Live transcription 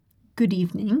Good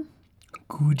evening.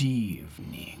 Good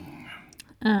evening.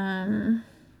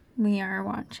 We are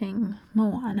watching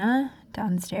Moana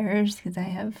downstairs because I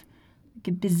have like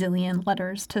a bazillion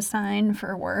letters to sign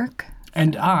for work.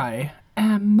 And I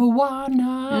am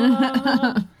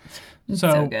Moana.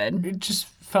 So good. It just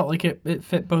felt like it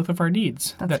fit both of our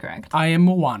needs. That's correct. I am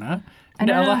Moana. I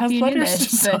don't Ella know has if you knew letters to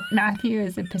this, sign. but Matthew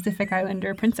is a Pacific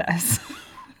Islander princess.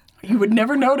 You would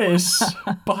never notice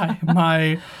by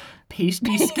my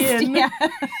pasty skin. Yeah.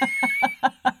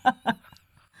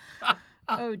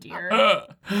 Oh dear.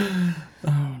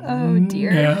 Oh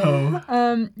dear.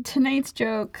 No. Tonight's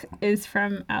joke is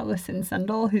from Allison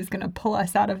Sundell, who's going to pull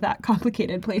us out of that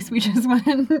complicated place we just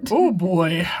went. Oh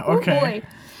boy. Okay.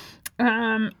 Oh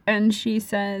boy. And she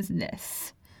says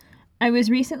this. I was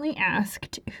recently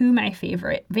asked who my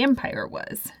favorite vampire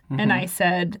was. And I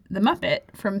said, the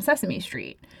Muppet from Sesame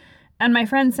Street. And my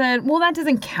friend said, well, that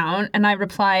doesn't count. And I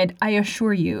replied, I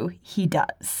assure you, he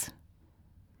does.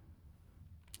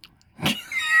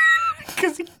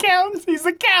 Because he counts. He's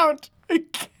a count.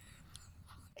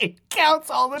 He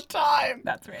counts all the time.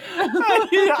 That's right.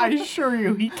 I assure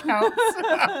you, he counts.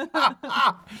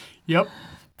 Yep.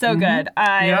 So good.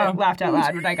 I Yeah. laughed out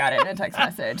loud when I got it in a text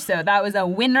message. So that was a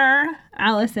winner.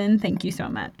 Allison, thank you so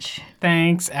much.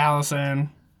 Thanks,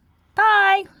 Allison.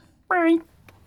 Bye. Bye.